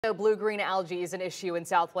Blue-green algae is an issue in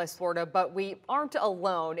Southwest Florida, but we aren't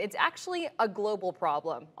alone. It's actually a global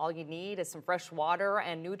problem. All you need is some fresh water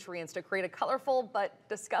and nutrients to create a colorful but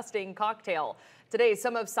disgusting cocktail. Today,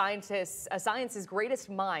 some of science's greatest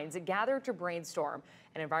minds gathered to brainstorm.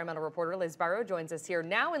 And environmental reporter Liz Barrow joins us here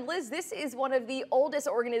now. And Liz, this is one of the oldest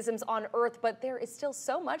organisms on Earth, but there is still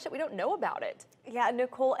so much that we don't know about it. Yeah,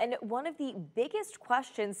 Nicole, and one of the biggest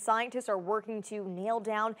questions scientists are working to nail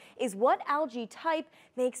down is what algae type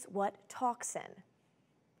makes what toxin.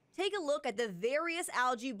 Take a look at the various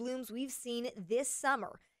algae blooms we've seen this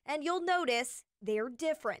summer, and you'll notice they're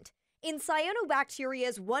different. In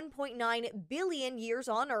cyanobacteria's 1.9 billion years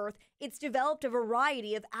on Earth, it's developed a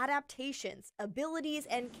variety of adaptations, abilities,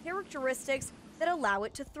 and characteristics that allow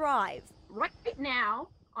it to thrive. Right now,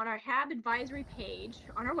 on our HAB advisory page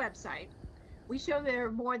on our website, we show there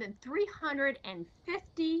are more than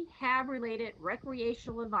 350 HAB-related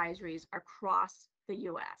recreational advisories across the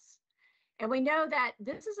U.S. And we know that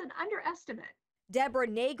this is an underestimate. Deborah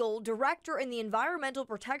Nagel, director in the Environmental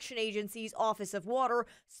Protection Agency's Office of Water,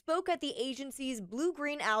 spoke at the agency's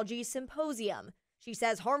Blue-Green Algae Symposium. She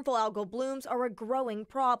says harmful algal blooms are a growing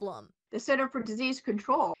problem. The Center for Disease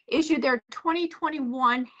Control issued their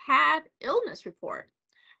 2021 HAB illness report,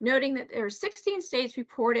 noting that there are 16 states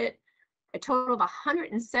reported a total of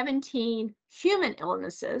 117 human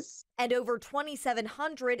illnesses and over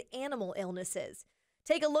 2,700 animal illnesses.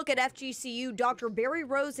 Take a look at FGCU Dr. Barry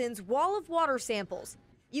Rosen's wall of water samples.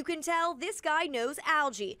 You can tell this guy knows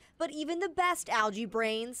algae, but even the best algae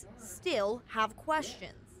brains still have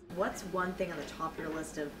questions. What's one thing on the top of your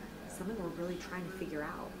list of something we're really trying to figure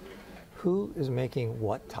out? Who is making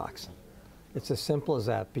what toxin? It's as simple as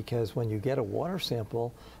that, because when you get a water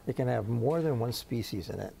sample, it can have more than one species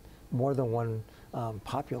in it, more than one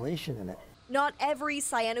population in it. Not every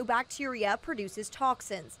cyanobacteria produces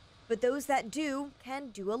toxins, but those that do can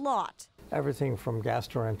do a lot. Everything from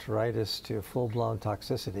gastroenteritis to full-blown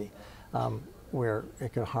toxicity, where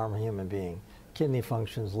it could harm a human being. Kidney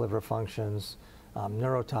functions, liver functions,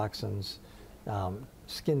 neurotoxins,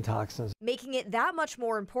 skin toxins. Making it that much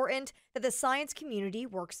more important that the science community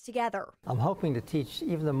works together. I'm hoping to teach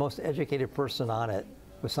even the most educated person on it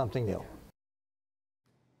with something new.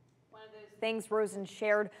 Things Rosen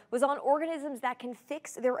shared was on organisms that can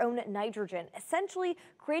fix their own nitrogen, essentially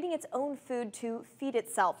creating its own food to feed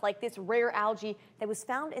itself, like this rare algae that was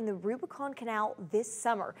found in the Rubicon Canal this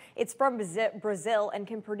summer. It's from Brazil and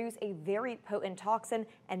can produce a very potent toxin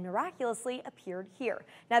and miraculously appeared here.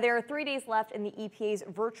 Now, there are 3 days left in the EPA's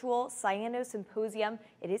virtual Cyano Symposium.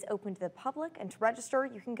 It is open to the public, and to register,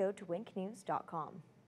 you can go to winknews.com.